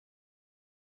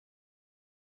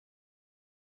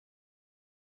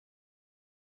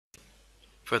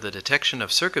For the detection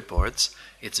of circuit boards,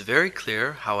 it's very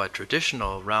clear how a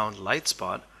traditional round light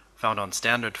spot found on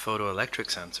standard photoelectric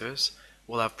sensors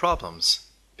will have problems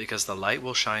because the light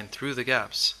will shine through the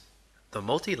gaps. The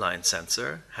MultiLine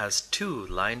sensor has two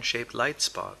line-shaped light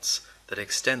spots that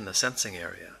extend the sensing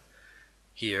area.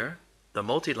 Here, the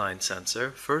MultiLine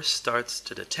sensor first starts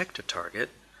to detect a target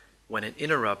when it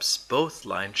interrupts both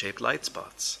line-shaped light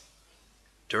spots.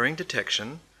 During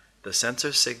detection, the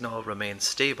sensor signal remains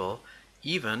stable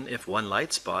even if one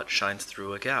light spot shines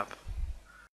through a gap.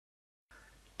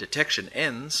 Detection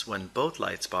ends when both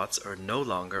light spots are no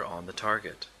longer on the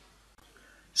target.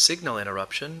 Signal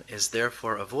interruption is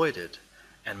therefore avoided,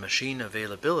 and machine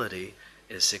availability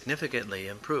is significantly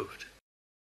improved.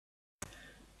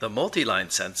 The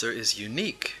MultiLine sensor is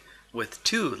unique, with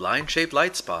two line-shaped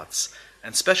light spots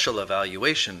and special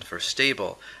evaluation for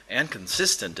stable and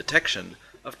consistent detection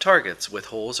of targets with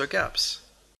holes or gaps.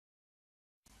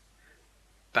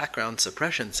 Background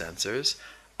suppression sensors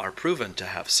are proven to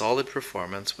have solid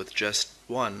performance with just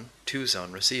one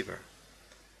 2-zone receiver.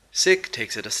 SICK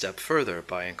takes it a step further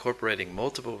by incorporating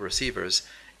multiple receivers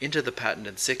into the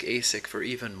patented SICK ASIC for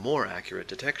even more accurate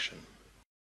detection.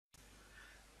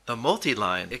 The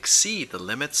MultiLine exceed the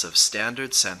limits of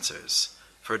standard sensors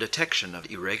for detection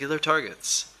of irregular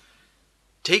targets.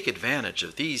 Take advantage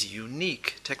of these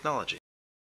unique technologies.